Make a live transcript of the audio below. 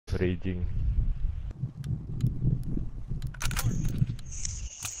raging.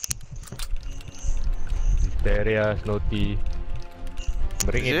 Hysteria, Snotty.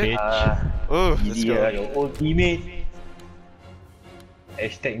 Bring Is it, it? bitch. Oh, let's Easy go. your old teammate.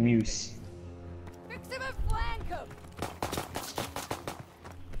 Hashtag Muse.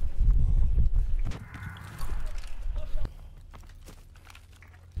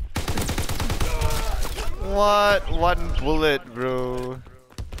 What? One bullet, bro.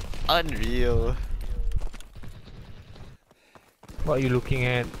 Unreal. What are you looking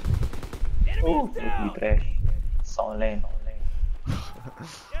at? Oh, you trash. Sound lane.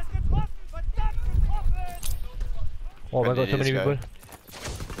 Oh my When god, did so many this people. guy-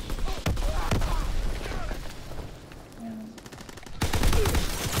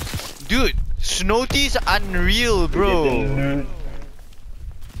 Dude, Snowty's unreal, bro.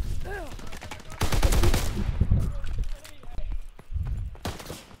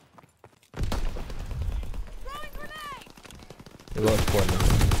 You got spawn.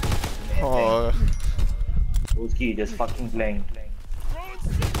 Oh, Broski just fucking blank.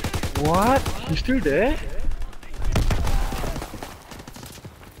 What? He's still there?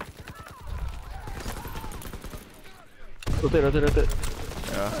 Rotate.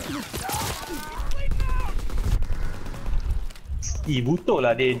 yeah. Buto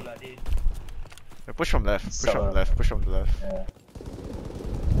lah Din. Push from left. Push from left. Push from the left. Yeah.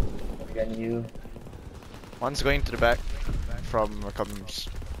 Again you. One's going to the back from comes.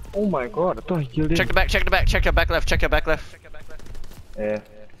 Oh my god, I thought he killed him. Check the back. Check the back. Check your back left. Check your back left. Yeah.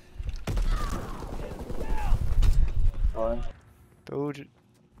 On. Told you.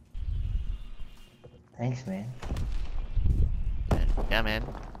 Thanks man. Yeah, man.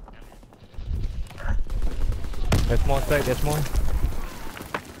 There's more side, there's more.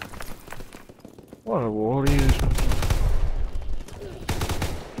 What a warriors.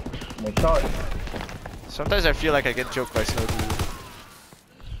 My shot. Sometimes I feel like I get choked by Snowty.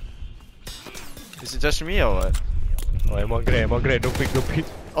 Is it just me or what? Oh, I'm on grade, don't pick.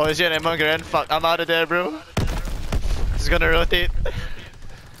 Oh, is it an M1 Grand? Fuck, I'm out of there, bro. It's gonna rotate.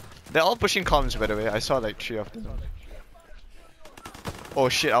 They're all pushing comms, by the way. I saw like 3 of them. Oh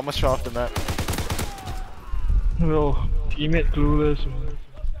shit, I almost fell off the map. Well, teammate clueless.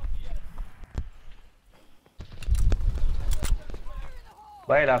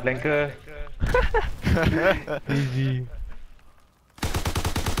 Bye lah flanker. Easy.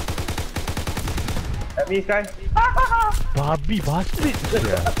 Help me Sky. Babi, bastard.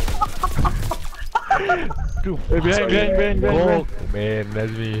 Yeah. Dude, Behind. oh, man,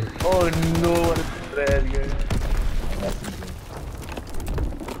 that's me. Oh no, what a threat guys.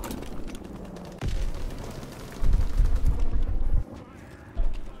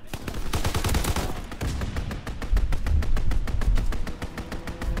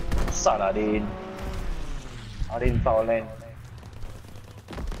 Salah Din. Din foul lane.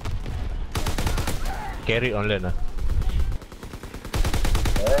 Carry on lane ah.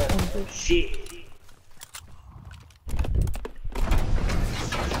 Oh shit.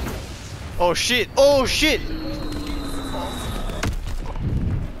 Oh shit! Oh shit!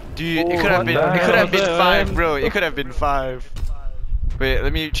 Dude, it could have been. It could have been 5, bro. It could have been 5. Wait,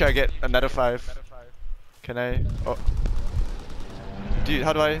 let me try to get another 5. Can I? Oh. Dude,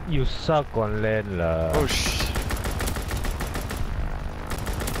 how do I? You suck on lane lah. Oh shit.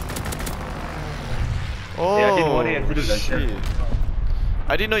 Oh I didn't worry and do that shit. shit.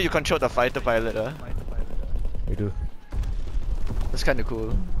 I didn't know you controlled the fighter pilot, huh? We do. That's kinda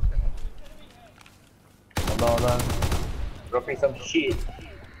cool. Allah. Dropping some shit.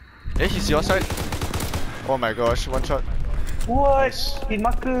 Eh, he's your side? Oh my gosh, one shot. What? Hit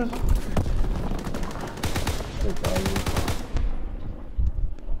marker.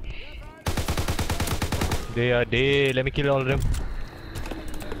 They are dead. Let me kill all of them.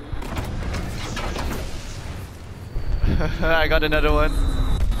 I got another one.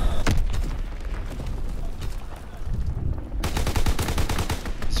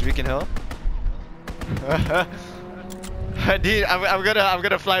 So we can help. Dude, I'm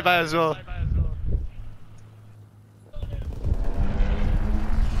gonna fly by as well.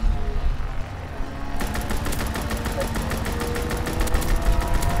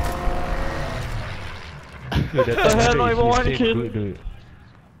 Dude, that The hell, time not even is one so kill. good, dude.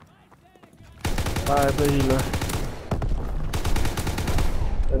 I play healer.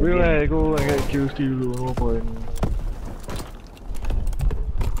 Everywhere I go, I get Killstreak, no point.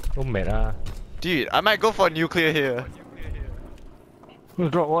 Don't matter. Dude, I might go for nuclear here.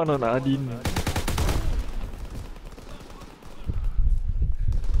 Drop one on Adin.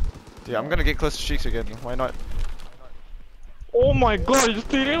 Dude, I'm gonna get close to streaks again. Why not? Oh my god, you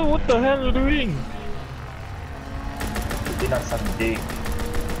still what the hell are you doing? Dia nak sunday.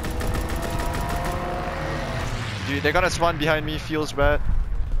 Dude, they're gonna spawn behind me, feels bad.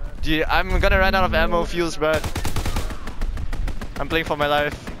 Dude, I'm gonna run out of ammo, feels bad. I'm playing for my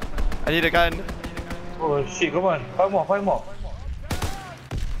life. I need a gun. Oh shit, come on. 5 more, 5 more.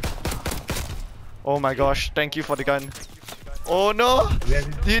 Oh my gosh, thank you for the gun. Oh no!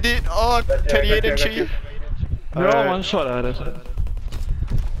 You did. Oh, 28 and 3. They're all Alright. one shot, that's it.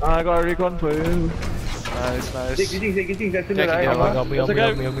 I got a recon for you. Nice, nice. Getting, that's in the Yeah, right. yeah, Help me, help me,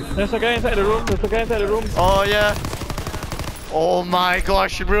 help me, help me. There's a guy inside the room, there's a guy inside the room. Oh yeah. Oh my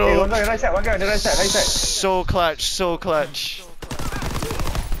gosh, Hey, bro. one guy on the right side, one guy on the right side, right side. So clutch, so clutch.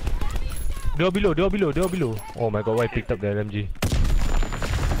 Door below. Oh my god, why I picked up the LMG?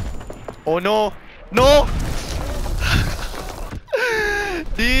 Oh no! No!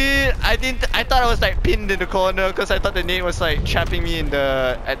 Dude, I thought I was like pinned in the corner because I thought the nade was like trapping me in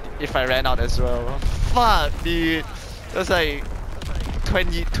the if I ran out as well. Fuck, dude. That was like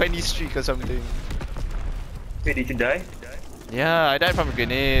 20 streak or something. Wait, did you die? Yeah, I died from a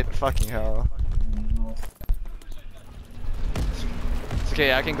grenade. Fucking hell. It's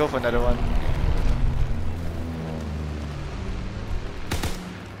okay, I can go for another one.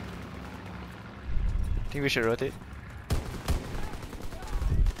 Think we should rotate?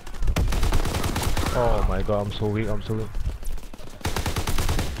 Oh my god, I'm so weak.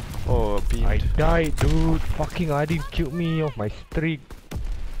 Oh, beamed. I died, dude. Fucking Adi killed me off my streak.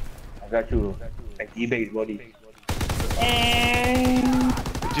 I got you. I teabag his body.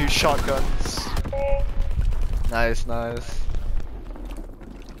 Dude, shotguns. Nice, nice.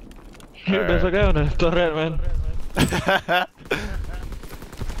 There's a guy on the turret, man.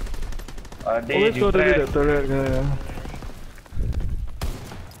 Always go to the turret guy, yeah.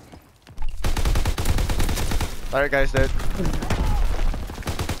 Alright guys, dead.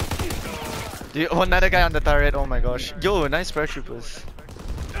 Dude, oh, another guy on the turret, oh my gosh. Yo, nice paratroopers.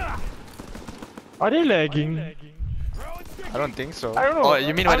 Are they lagging? I don't think so. I don't know. Oh,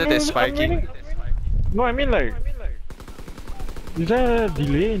 you mean whether they're spiking? No, I mean like... Is there a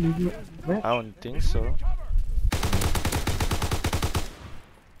delay in this match? I don't think so.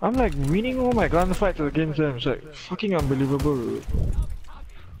 I'm like winning all my gunfights against them, it's like fucking unbelievable.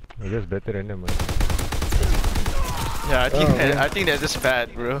 You're just better than them, man. Yeah, I think they're just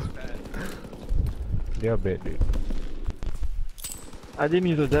bad, bro. They are bad, dude. I didn't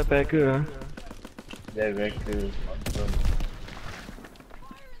use a jetpacker, huh? They're very cool.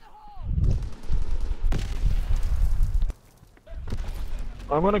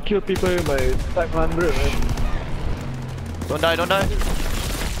 I'm gonna kill people with my Type 100, man. Don't die, don't die.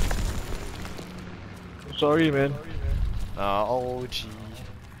 Sorry, man. Oh, gee.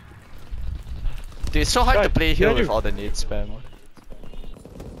 Dude, it's so hard to Guys, play here behind with you. all the nade spam.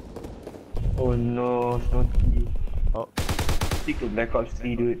 Oh no, Snotty. Oh. Stick to Black Ops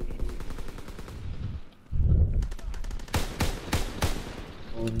 3, dude.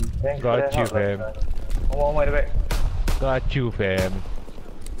 Oh, thanks for Got that you, help, fam. One more at the back. Got you, fam.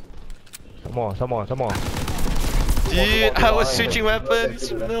 Some more. Dude, I was switching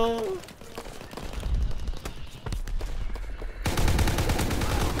weapons. No.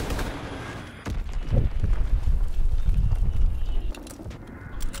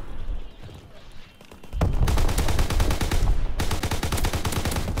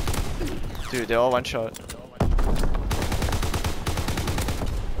 Dude, they're all one shot.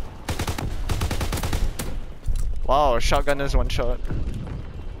 Wow, shotgun is one shot.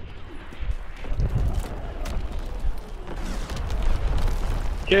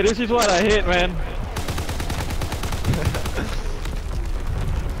 Okay, this is what I hate, man.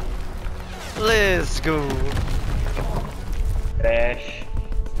 Let's go. Crash.